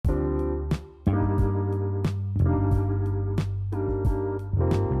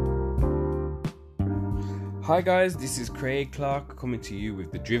Hi guys, this is Craig Clark coming to you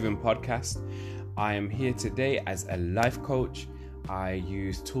with the Driven Podcast. I am here today as a life coach. I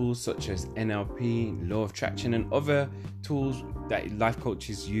use tools such as NLP, Law of Attraction, and other tools that life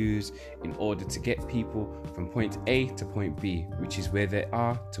coaches use in order to get people from point A to point B, which is where they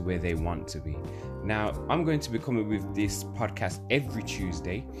are to where they want to be. Now, I'm going to be coming with this podcast every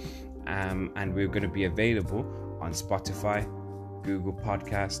Tuesday, and we're going to be available on Spotify, Google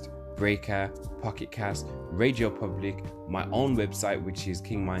Podcast, Breaker, Pocket Cast, Radio Public, my own website, which is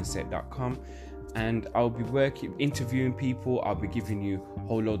kingmindset.com. And I'll be interviewing people. I'll be giving you a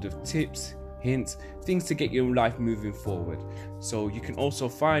whole load of tips, hints, things to get your life moving forward. So you can also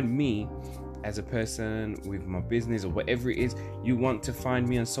find me as a person with my business or whatever it is you want to find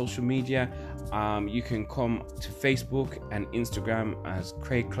me on social media. You can come to Facebook and Instagram as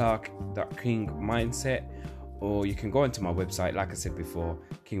craigclark.kingmindset, or you can go onto my website, like I said before,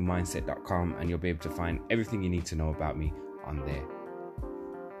 kingmindset.com, and you'll be able to find everything you need to know about me on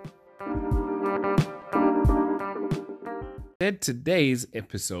there. Today's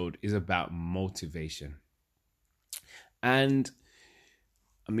episode is about motivation. And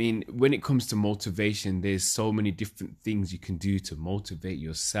I mean, when it comes to motivation, there's so many different things you can do to motivate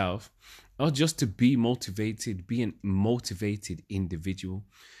yourself, or just to be motivated, be a motivated individual.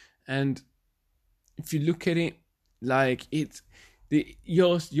 And if you look at it, like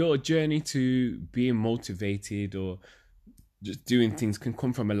your journey to being motivated or just doing things can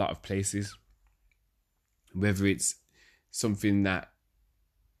come from a lot of places. Whether it's something that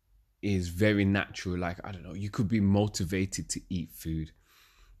is very natural, like, I don't know, you could be motivated to eat food.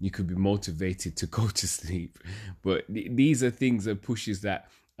 You could be motivated to go to sleep. But these are things that pushes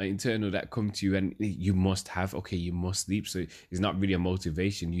that are internal that come to you, and you must have, okay, you must sleep. So it's not really a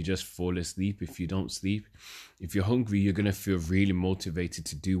motivation. You just fall asleep if you don't sleep. If you're hungry, you're going to feel really motivated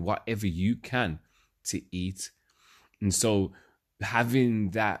to do whatever you can to eat. And so having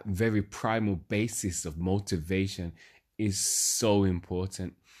that very primal basis of motivation is so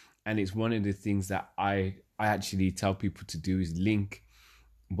important. And it's one of the things that I actually tell people to do, is link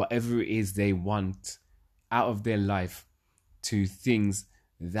whatever it is they want out of their life to things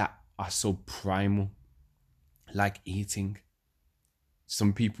that are so primal, like eating.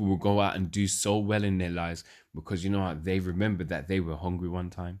 Some people will go out and do so well in their lives because, you know what, they remember that they were hungry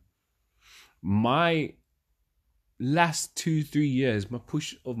one time. My last 2-3 years, my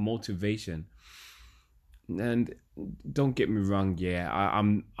push of motivation, and don't get me wrong, yeah,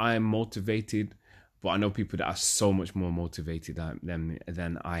 I am motivated, but I know people that are so much more motivated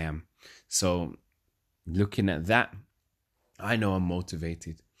than I am. So looking at that, I know I'm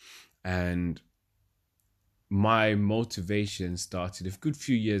motivated. And my motivation started a good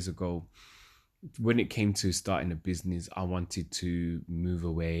few years ago. When it came to starting a business, I wanted to move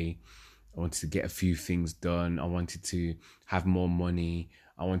away. I wanted to get a few things done. I wanted to have more money.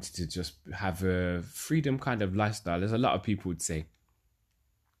 I wanted to just have a freedom kind of lifestyle, as a lot of people would say.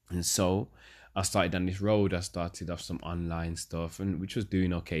 And so I started on this road. I started off some online stuff, and which was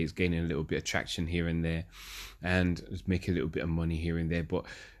doing okay. It's gaining a little bit of traction here and there, and was making a little bit of money here and there. But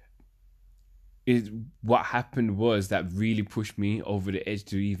what happened was that really pushed me over the edge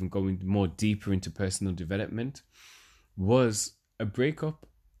to even going more deeper into personal development was a breakup.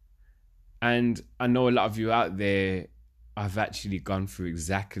 And I know a lot of you out there have actually gone through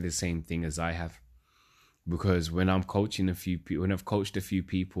exactly the same thing as I have. Because when I'm coaching a few people, when I've coached a few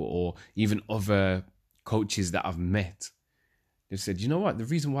people, or even other coaches that I've met, they've said, you know what, the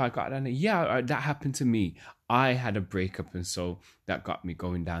reason why I got down there, yeah, that happened to me. I had a breakup, and so that got me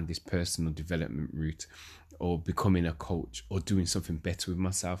going down this personal development route, or becoming a coach, or doing something better with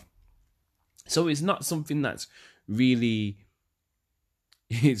myself. So it's not something that's really,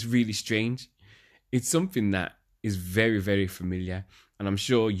 it's really strange. It's something that is very, very familiar. And I'm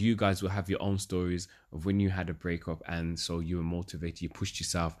sure you guys will have your own stories of when you had a breakup, and so you were motivated, you pushed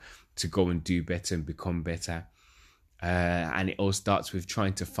yourself to go and do better and become better. And it all starts with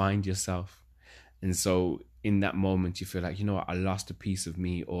trying to find yourself. And so in that moment, you feel like, you know what, I lost a piece of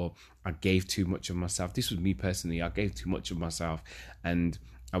me, or I gave too much of myself. This was me personally. I gave too much of myself, and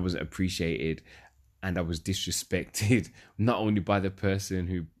I wasn't appreciated, and I was disrespected, not only by the person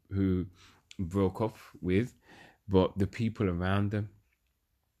who broke up with, but the people around them.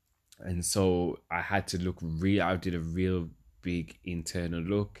 And so I had to I did a real big internal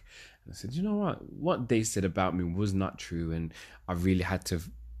look. And I said, you know what they said about me was not true. And I really had to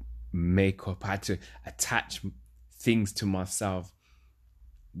I had to attach things to myself,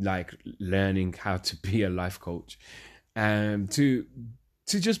 like learning how to be a life coach, and to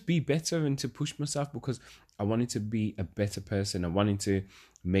to just be better and to push myself, because I wanted to be a better person. I wanted to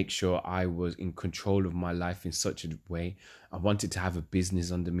make sure I was in control of my life in such a way. I wanted to have a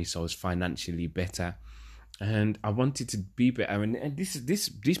business under me so I was financially better. And I wanted to be better. And this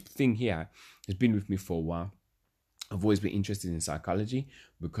thing here has been with me for a while. I've always been interested in psychology,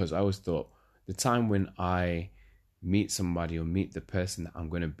 because I always thought the time when I meet somebody or meet the person that I'm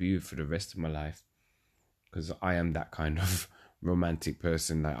going to be with for the rest of my life, because I am that kind of romantic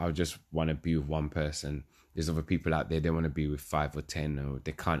person. Like, I just want to be with one person. There's other people out there, they want to be with 5 or 10, or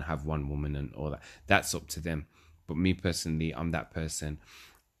they can't have one woman and all that. That's up to them. But me personally, I'm that person.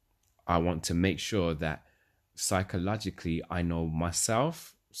 I want to make sure that psychologically I know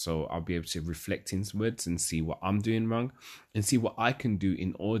myself, so I'll be able to reflect inwards and see what I'm doing wrong and see what I can do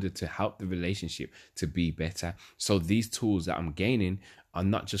in order to help the relationship to be better. So these tools that I'm gaining are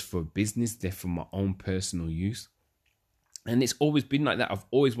not just for business, they're for my own personal use. And it's always been like that. I've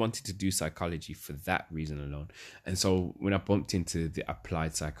always wanted to do psychology for that reason alone. And so when I bumped into the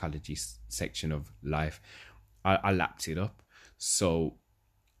applied psychology section of life, I lapped it up. So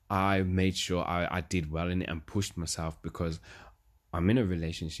I made sure I did well in it and pushed myself, because I'm in a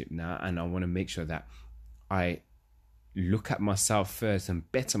relationship now and I want to make sure that I look at myself first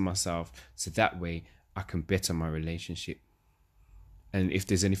and better myself, so that way I can better my relationship. And if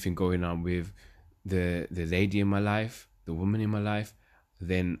there's anything going on with the lady in my life, the woman in my life,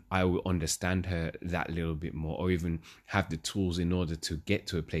 then I will understand her that little bit more, or even have the tools in order to get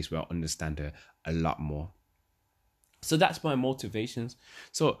to a place where I understand her a lot more. So that's my motivations.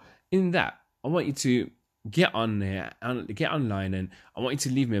 So in that, I want you to get on there and get online, and I want you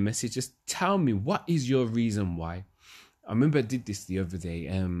to leave me a message. Just tell me, what is your reason why? I remember I did this the other day,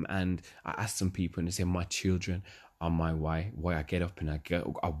 and I asked some people, and they said my children are my why I get up and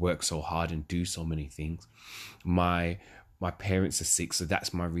I work so hard and do so many things. My parents are sick, so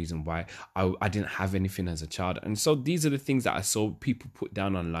that's my reason why. I didn't have anything as a child. And so these are the things that I saw people put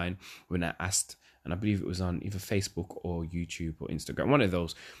down online when I asked, and I believe it was on either Facebook or YouTube or Instagram, one of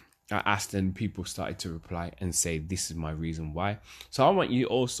those. I asked and people started to reply and say, this is my reason why. So I want you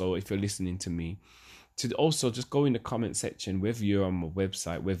also, if you're listening to me, to also just go in the comment section, whether you're on my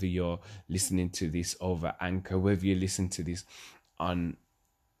website, whether you're listening to this over Anchor, whether you listen to this on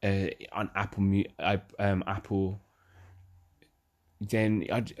Apple, then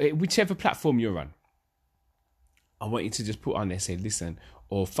whichever platform you're on, I want you to just put on there, say, listen,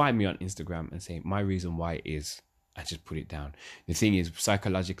 or find me on Instagram and say, my reason why is, I just put it down. The thing is,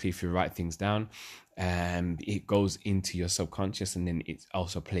 psychologically, if you write things down, it goes into your subconscious, and then it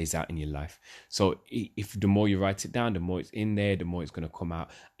also plays out in your life. So if the more you write it down, the more it's in there, the more it's going to come out,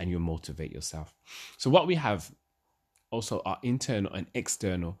 and you'll motivate yourself. So what we have also are internal and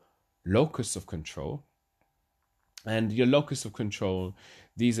external locus of control. And your locus of control,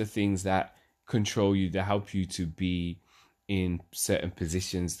 these are things that control you, that help you to be in certain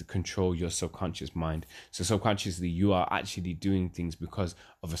positions, to control your subconscious mind. So subconsciously, you are actually doing things because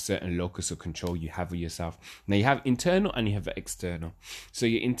of a certain locus of control you have of yourself. Now you have internal and you have external. So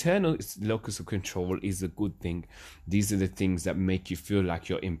your internal locus of control is a good thing. These are the things that make you feel like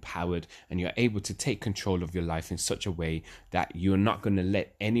you're empowered and you're able to take control of your life in such a way that you're not going to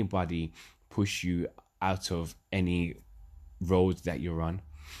let anybody push you out of any roads that you're on,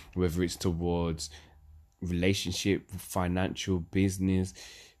 whether it's towards relationship, financial, business,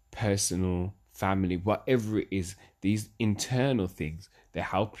 personal, family, whatever it is. These internal things, they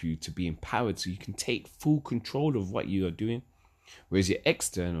help you to be empowered so you can take full control of what you are doing. Whereas your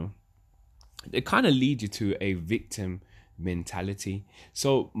external, they kind of lead you to a victim mentality.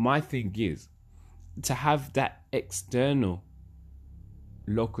 So my thing is to have that external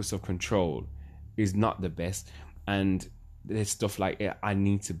locus of control is not the best. And there's stuff like, I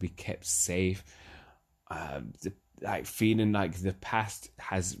need to be kept safe. Like feeling like the past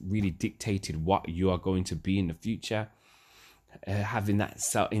has really dictated what you are going to be in the future. Having that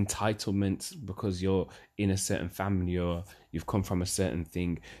entitlement because you're in a certain family or you've come from a certain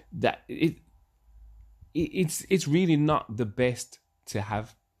thing, that it's really not the best to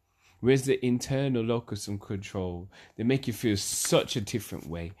have. Whereas the internal locus of control, they make you feel such a different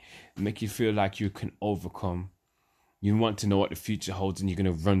way. They make you feel like you can overcome. You want to know what the future holds and you're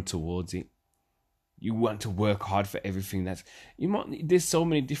going to run towards it. You want to work hard for everything. There's so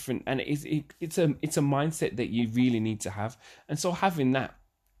many different, and it's a mindset that you really need to have. And so having that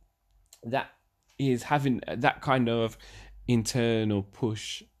is having that kind of internal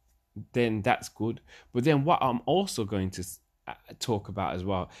push, then that's good. But then what I'm also going to talk about as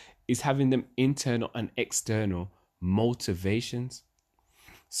well is having them internal and external motivations.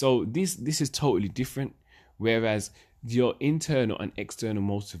 So this is totally different. Whereas your internal and external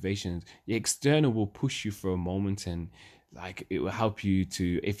motivations, the external will push you for a moment, and like it will help you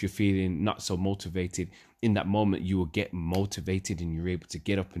to, if you're feeling not so motivated in that moment, you will get motivated and you're able to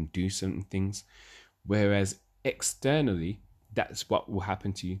get up and do certain things. Whereas externally, that's what will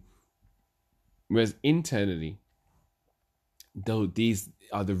happen to you. Whereas internally, though, these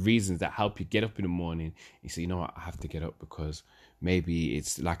are the reasons that help you get up in the morning. You say, you know what, I have to get up because maybe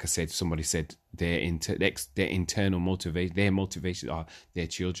it's like I said, somebody said their internal motivation, their motivation are their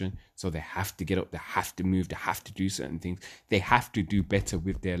children, so they have to get up, they have to move, they have to do certain things, they have to do better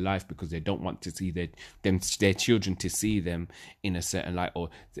with their life because they don't want to see their children to see them in a certain light,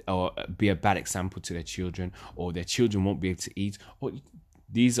 or be a bad example to their children, or their children won't be able to eat. Or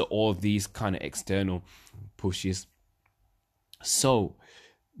these are all these kind of external pushes. So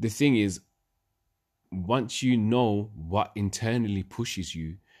the thing is, once you know what internally pushes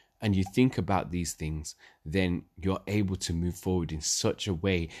you and you think about these things, then you're able to move forward in such a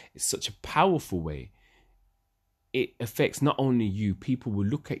way, it's such a powerful way. It affects not only you, people will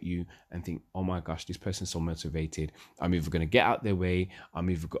look at you and think, oh my gosh, this person's so motivated. I'm either going to get out their way,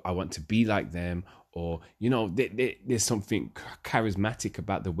 I want to be like them, or, you know, there's something charismatic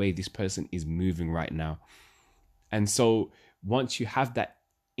about the way this person is moving right now. And so once you have that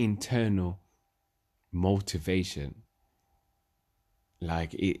internal motivation,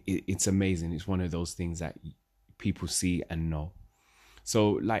 like it's amazing. It's one of those things that people see and know.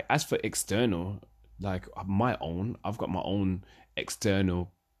 So like, as for external, like I've got my own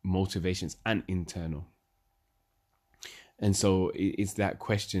external motivations and internal. And so it's that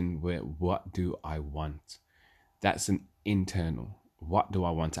question where, what do I want? That's an internal. What do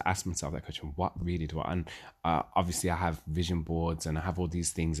I want? To ask myself that question. What really do I? And obviously I have vision boards and I have all these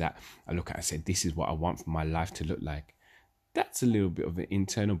things that I look at and say, this is what I want for my life to look like. That's a little bit of an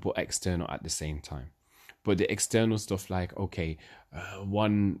internal but external at the same time. But the external stuff, like, okay,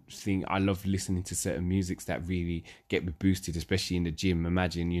 one thing, I love listening to certain musics that really get me boosted, especially in the gym.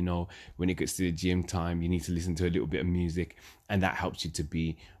 Imagine, you know, when it gets to the gym time, you need to listen to a little bit of music, and that helps you to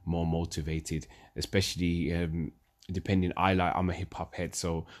be more motivated, especially depending. I'm a hip hop head,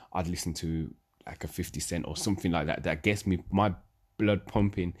 so I'd listen to like a 50 Cent or something like that. That gets me, my blood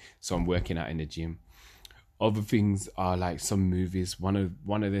pumping, so I'm working out in the gym. Other things are like some movies. One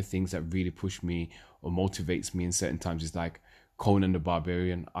of the things that really push me or motivates me in certain times is like Conan the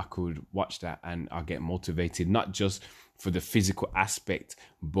Barbarian. I could watch that and I get motivated, not just for the physical aspect,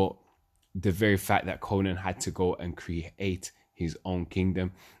 but the very fact that Conan had to go and create his own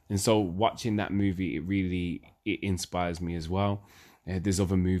kingdom. And so watching that movie, it inspires me as well. There's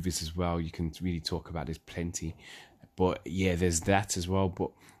other movies as well you can really talk about. There's plenty, but yeah, there's that as well.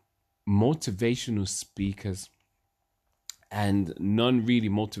 But motivational speakers, and none really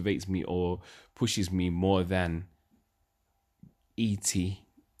motivates me or pushes me more than E.T.,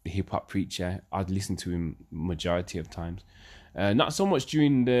 the hip hop preacher. I'd listen to him majority of times. Not so much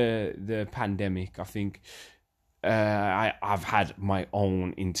during the pandemic. I think I've had my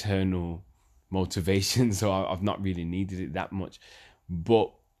own internal motivation, so I've not really needed it that much.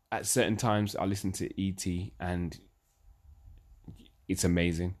 But at certain times, I listen to E.T. and it's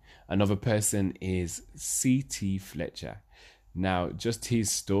amazing. Another person is C.T. Fletcher. Now, just his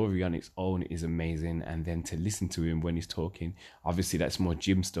story on its own is amazing. And then to listen to him when he's talking, obviously that's more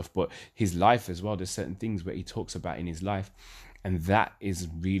gym stuff, but his life as well. There's certain things where he talks about in his life, and that is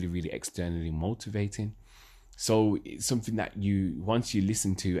really, really externally motivating. So it's something that once you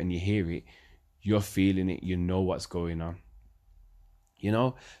listen to and you hear it, you're feeling it, you know what's going on, you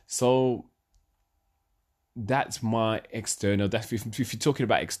know? So that's my external. That's if you're talking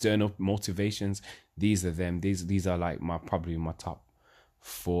about external motivations, these are them. These are like probably my top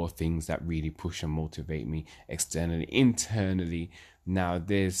 4 things that really push and motivate me externally. Internally, now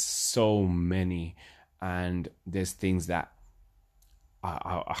there's so many, and there's things that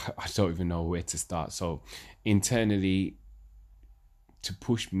I don't even know where to start. So internally, to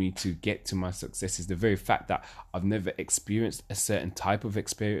push me to get to my success is the very fact that I've never experienced a certain type of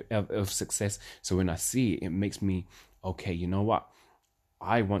experience of success. So when I see it, it makes me, okay, you know what?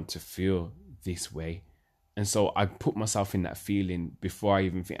 I want to feel this way. And so I put myself in that feeling before I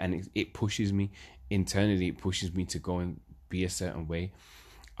even think, and it pushes me internally. It pushes me to go and be a certain way.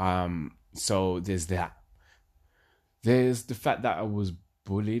 So there's that. There's the fact that I was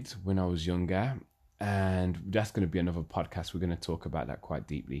bullied when I was younger. And that's going to be another podcast. We're going to talk about that quite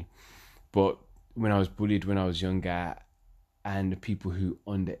deeply. But when I was bullied when I was younger, and the people who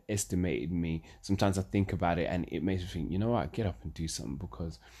underestimated me, sometimes I think about it and it makes me think, you know what, get up and do something,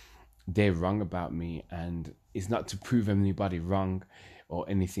 because they're wrong about me. And it's not to prove anybody wrong or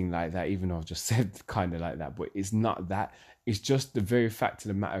anything like that, even though I've just said kind of like that, but it's not that. It's just the very fact of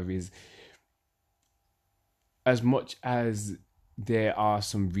the matter is, as much as there are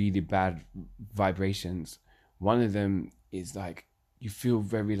some really bad vibrations, one of them is like, you feel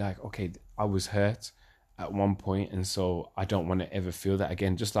very like, okay, I was hurt at one point, and so I don't want to ever feel that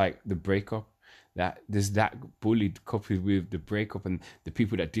again. Just like the breakup, that there's that bullied coupled with the breakup and the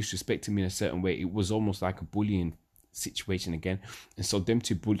people that disrespected me in a certain way. It was almost like a bullying situation again, and so them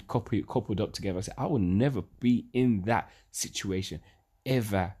two coupled up together. I said, I will never be in that situation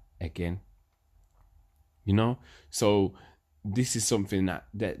ever again. You know, so this is something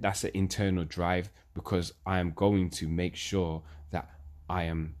that's an internal drive, because I am going to make sure that I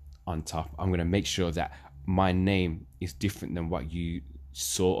am on top. I'm going to make sure that my name is different than what you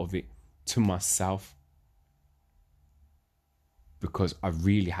saw of it to myself, because I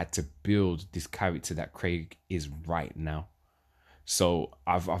really had to build this character that Craig is right now. So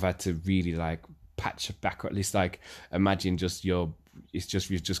I've had to really like patch back, or at least like imagine just you've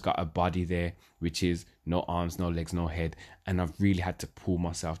just got a body there, which is no arms, no legs, no head, and I've really had to pull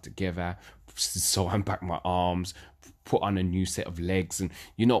myself together, sew back my arms, put on a new set of legs, and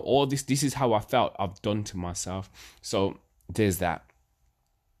all this is how I felt I've done to myself. So there's that.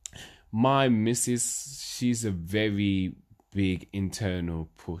 My missus, she's a very big internal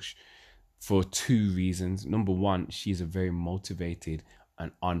push for two reasons. Number one, she's a very motivated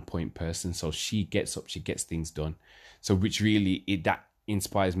and on point person, so she gets up, she gets things done. So which really that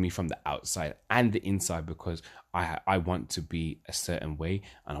inspires me from the outside and the inside, because I want to be a certain way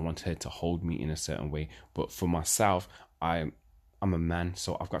and I want her to hold me in a certain way. But for myself, I'm a man,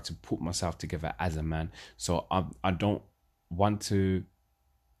 so I've got to put myself together as a man. So I don't want to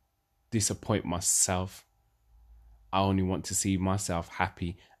disappoint myself. I only want to see myself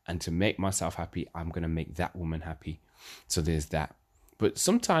happy, and to make myself happy, I'm going to make that woman happy. So there's that. But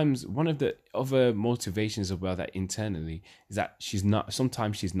sometimes one of the other motivations as well, that internally, is that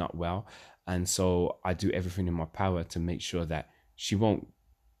sometimes she's not well. And so I do everything in my power to make sure that she won't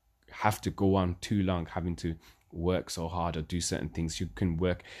have to go on too long having to work so hard or do certain things. She can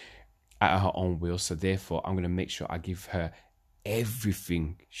work at her own will. So therefore, I'm going to make sure I give her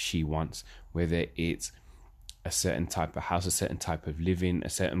everything she wants, whether it's a certain type of house, a certain type of living, a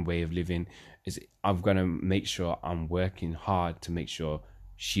certain way of living. I'm going to make sure I'm working hard to make sure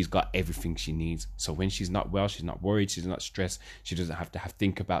she's got everything she needs. So when she's not well, she's not worried, she's not stressed, she doesn't have to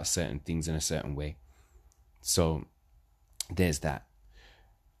think about certain things in a certain way. So there's that.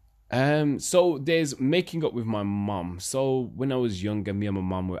 So there's making up with my mom. So when I was younger, me and my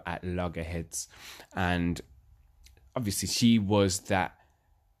mom were at loggerheads, and obviously she was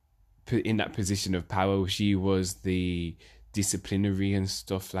in that position of power. She was the disciplinary and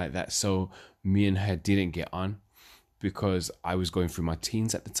stuff like that. So me and her didn't get on, because I was going through my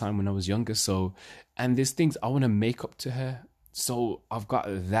teens at the time when I was younger. So, and there's things I want to make up to her. So I've got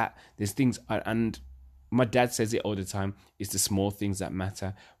that. There's things, and my dad says it all the time, it's the small things that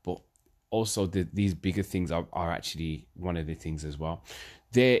matter, but also these bigger things are actually one of the things as well.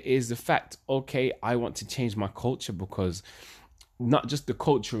 There is the fact, okay, I want to change my culture, because not just the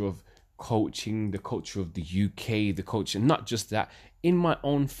culture of coaching, the culture of the UK, the culture, not just that, in my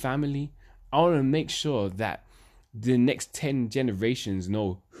own family, I want to make sure that the next 10 generations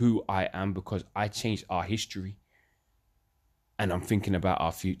know who I am, because I changed our history and I'm thinking about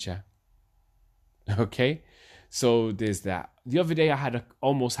our future. Okay, so there's that. The other day I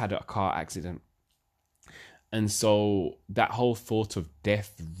almost had a car accident, and so that whole thought of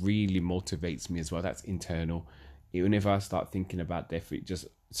death really motivates me as well. That's internal. Whenever I start thinking about death, it just,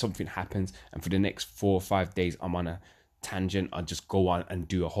 something happens, and for the next 4 or 5 days I'm on a tangent. I just go on and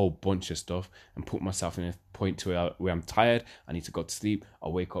do a whole bunch of stuff and put myself in a point to where I'm tired, I need to go to sleep, I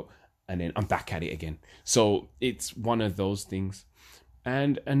wake up, and then I'm back at it again. So it's one of those things.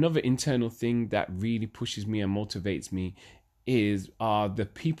 And another internal thing that really pushes me and motivates me is the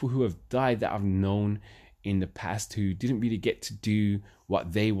people who have died that I've known in the past, who didn't really get to do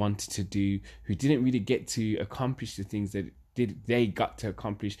what they wanted to do, who didn't really get to accomplish the things that they got to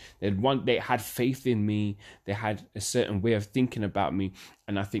accomplish. They had faith in me, they had a certain way of thinking about me,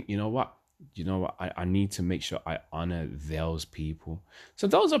 and I think, you know what, I need to make sure I honor those people. So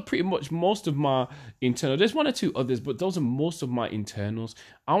those are pretty much most of my internal. There's one or two others, but those are most of my internals.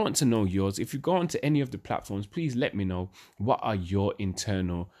 I want to know yours. If you go onto any of the platforms, please let me know, what are your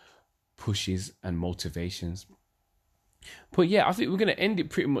internal pushes and motivations. But yeah, I think we're going to end it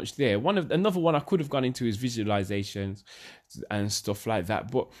pretty much there. Another one I could have gone into is visualizations and stuff like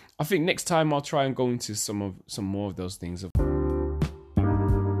that, but I think next time I'll try and go into some more of those things.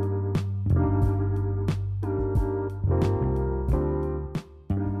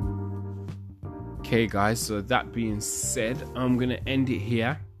 Okay, guys, so that being said, I'm going to end it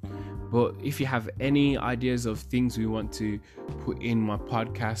here. But if you have any ideas of things we want to put in my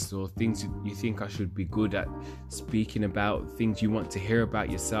podcast, or things you think I should be good at speaking about, things you want to hear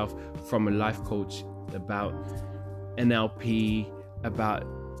about yourself from a life coach, about NLP, about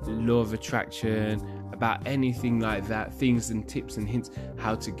law of attraction, about anything like that, things and tips and hints,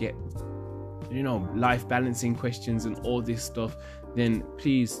 how to get, life balancing questions and all this stuff, then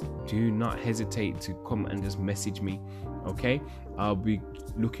please do not hesitate to come and just message me. Okay, I'll be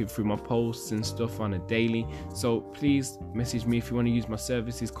looking through my posts and stuff on a daily, so please message me if you want to use my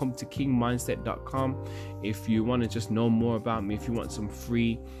services. Come to kingmindset.com if you want to just know more about me. If you want some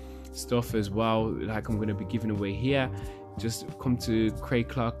free stuff as well, like I'm going to be giving away here, just come to Craig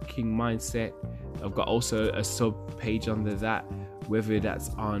Clark King Mindset. I've got also a sub page under that, whether that's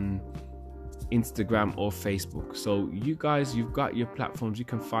on Instagram or Facebook. So you guys, you've got your platforms, you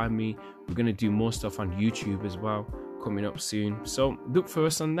can find me. We're going to do more stuff on YouTube as well coming up soon, so look for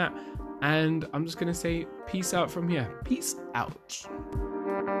us on that. And I'm just going to say peace out from here. Peace out.